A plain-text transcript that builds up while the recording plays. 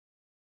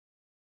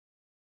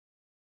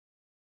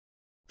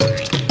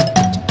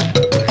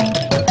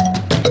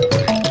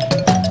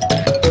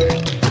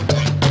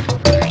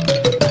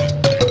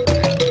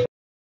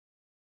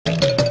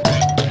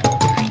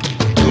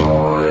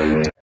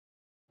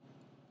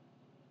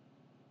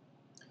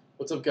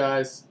What's up,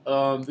 guys?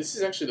 This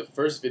is actually the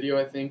first video,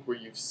 I think, where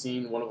you've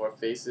seen one of our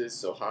faces.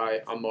 So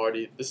hi, I'm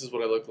Marty. This is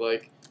what I look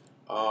like.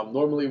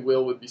 Normally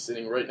Will would be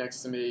sitting right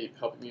next to me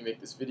helping me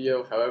make this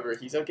video. However,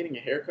 he's out getting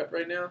a haircut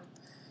right now,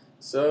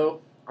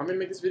 so I'm going to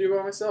make this video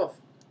by myself.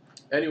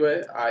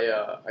 Anyway,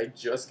 I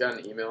just got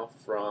an email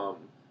from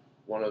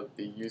one of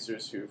the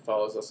users who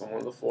follows us on one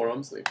of the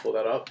forums. Let me pull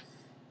that up.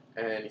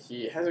 And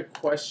he has a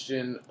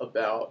question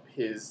about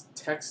his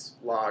text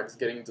logs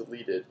getting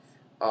deleted.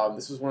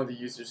 This was one of the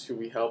users who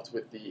we helped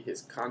with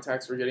his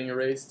contacts were getting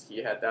erased.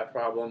 He had that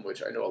problem,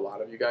 which I know a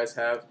lot of you guys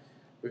have.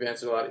 We've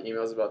answered a lot of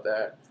emails about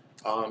that.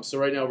 So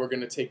right now we're going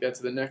to take that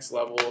to the next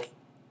level,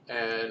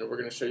 and we're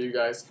going to show you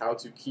guys how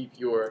to keep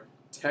your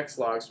text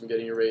logs from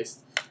getting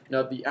erased.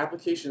 Now, the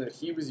application that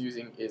he was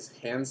using is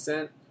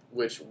handcent,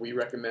 which we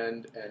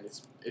recommend, and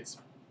it's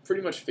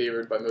pretty much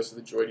favored by most of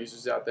the Droid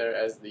users out there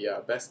as the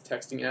best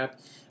texting app.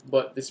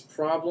 But this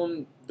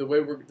problem,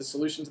 the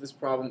solution to this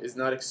problem is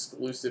not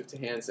exclusive to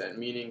handcent,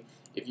 meaning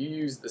if you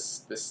use the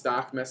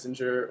stock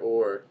messenger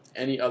or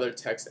any other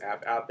text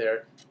app out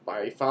there,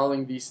 by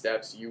following these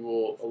steps, you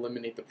will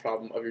eliminate the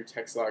problem of your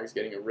text logs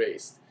getting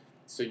erased.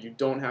 So you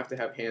don't have to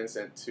have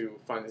handcent to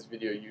find this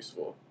video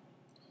useful.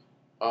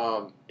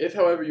 If,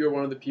 however, you're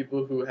one of the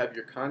people who have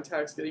your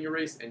contacts getting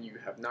erased and you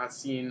have not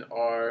seen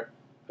our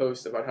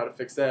post about how to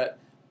fix that,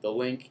 the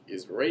link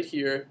is right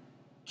here.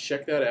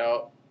 Check that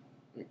out.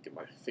 Let me get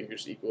my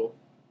fingers equal.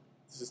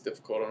 This is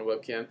difficult on a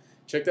webcam.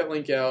 Check that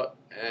link out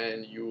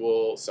and you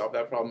will solve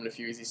that problem in a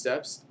few easy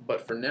steps.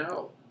 But for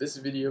now, this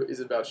video is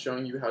about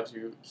showing you how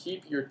to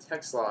keep your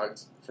text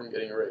logs from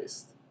getting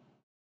erased.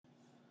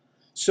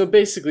 So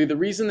basically, the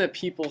reason that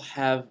people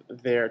have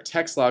their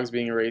text logs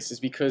being erased is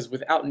because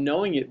without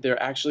knowing it,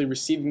 they're actually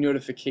receiving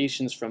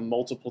notifications from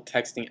multiple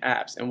texting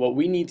apps. And what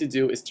we need to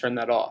do is turn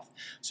that off.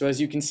 So as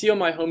you can see on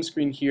my home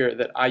screen here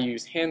that I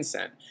use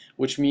handcent,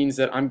 which means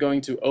that I'm going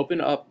to open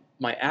up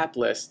my app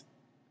list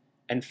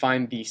and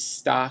find the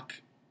stock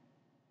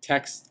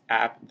text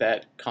app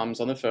that comes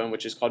on the phone,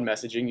 which is called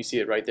messaging. You see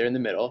it right there in the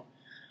middle.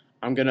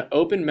 I'm going to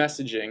open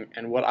messaging,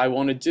 and what I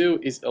want to do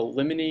is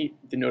eliminate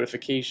the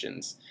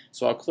notifications.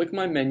 So I'll click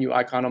my menu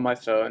icon on my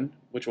phone,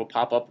 which will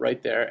pop up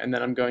right there, and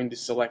then I'm going to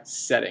select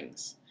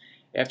settings.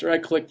 After I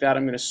click that,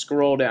 I'm going to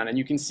scroll down, and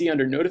you can see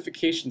under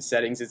notification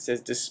settings it says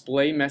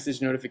display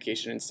message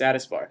notification and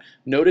status bar.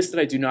 Notice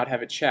that I do not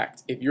have it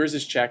checked. If yours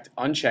is checked,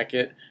 uncheck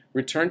it,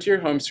 return to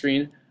your home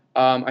screen.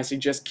 I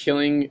suggest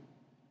killing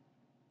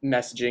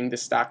messaging, the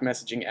stock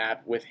messaging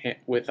app with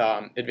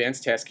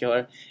advanced task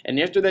killer, and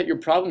after that your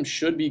problem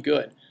should be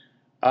good.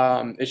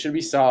 It should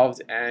be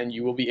solved and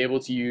you will be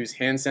able to use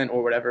handcent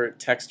or whatever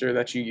texter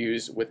that you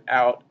use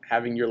without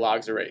having your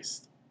logs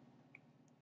erased.